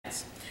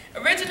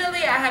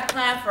Originally, I had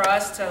planned for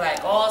us to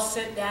like all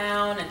sit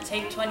down and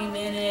take 20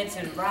 minutes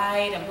and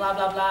write and blah,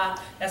 blah, blah.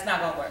 That's not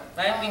gonna work,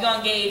 right? We're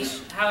gonna gauge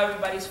how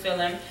everybody's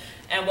feeling.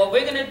 And what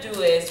we're gonna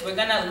do is we're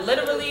gonna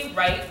literally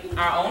write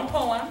our own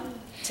poem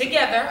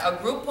together, a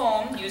group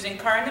poem using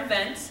current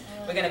events.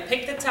 We're gonna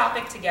pick the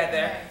topic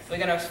together, we're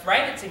gonna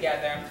write it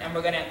together, and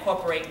we're gonna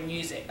incorporate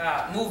music,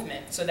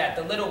 movement so that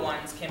the little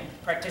ones can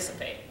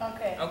participate.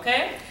 Okay.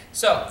 Okay?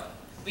 So,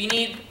 we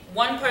need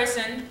one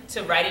person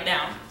to write it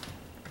down.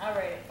 I'll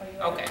write it.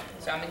 Okay,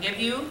 so I'm gonna give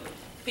you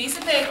a piece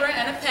of paper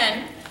and a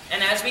pen,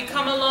 and as we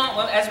come along,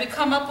 well, as we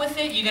come up with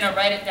it, you're gonna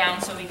write it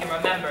down so we can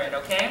remember it,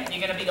 okay?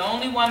 You're gonna be the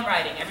only one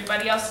writing.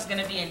 Everybody else is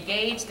gonna be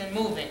engaged and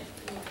moving.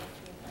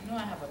 I know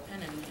I have a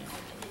pen in here.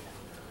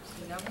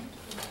 See that one?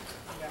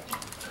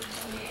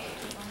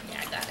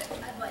 Yeah, I got it.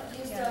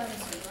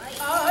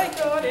 I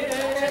got it. Can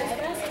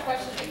I ask a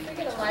question? If we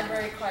get a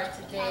library card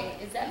today,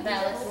 is that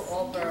valid for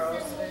all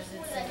boroughs, or is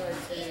it singular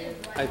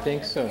to? I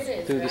think so, It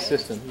is, through the right?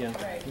 system, yeah.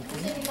 Right.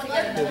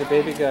 Yeah, the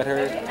baby got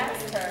her